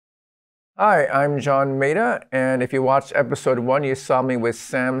Hi, I'm John Maeda, and if you watched episode 1, you saw me with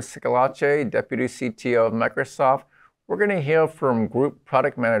Sam Scalace, Deputy CTO of Microsoft. We're going to hear from Group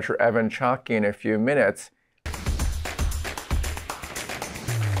Product Manager Evan Chalky in a few minutes.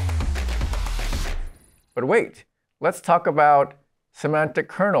 But wait, let's talk about Semantic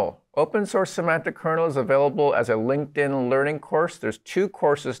Kernel. Open source Semantic Kernel is available as a LinkedIn learning course. There's 2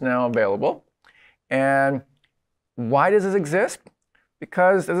 courses now available. And why does this exist?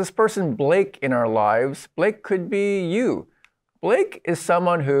 Because there's this person, Blake, in our lives. Blake could be you. Blake is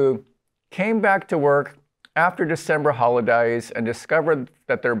someone who came back to work after December holidays and discovered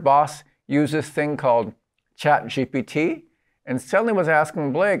that their boss used this thing called ChatGPT, and suddenly was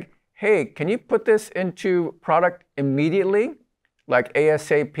asking Blake, hey, can you put this into product immediately, like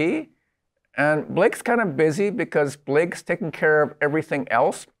ASAP? And Blake's kind of busy because Blake's taking care of everything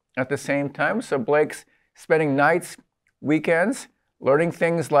else at the same time. So Blake's spending nights, weekends, learning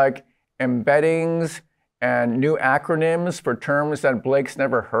things like embeddings and new acronyms for terms that Blake's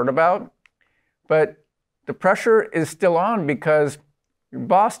never heard about. But the pressure is still on because your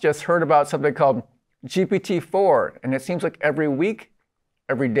boss just heard about something called GPT-4, and it seems like every week,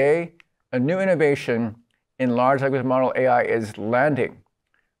 every day, a new innovation in large language model AI is landing.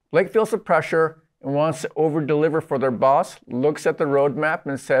 Blake feels the pressure and wants to over-deliver for their boss, looks at the roadmap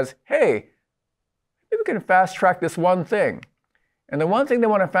and says, hey, maybe we can fast track this one thing. And the one thing they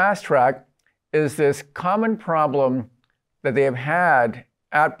want to fast track is this common problem that they have had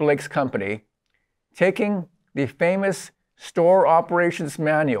at Blake's company, taking the famous store operations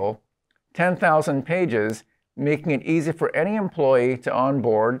manual, 10,000 pages, making it easy for any employee to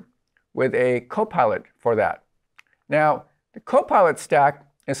onboard with a copilot for that. Now, the copilot stack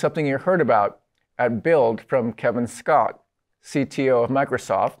is something you heard about at Build from Kevin Scott, CTO of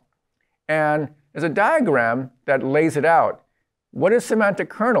Microsoft. And there's a diagram that lays it out. What is Semantic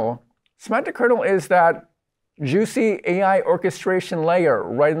Kernel? Semantic Kernel is that juicy AI orchestration layer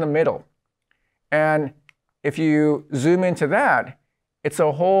right in the middle. And if you zoom into that, it's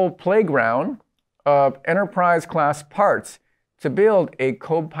a whole playground of enterprise-class parts to build a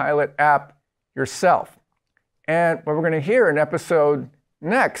Copilot app yourself. And what we're going to hear in episode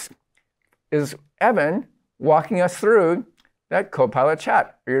next is Evan walking us through that Copilot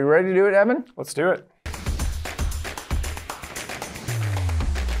chat. Are you ready to do it, Evan? Let's do it.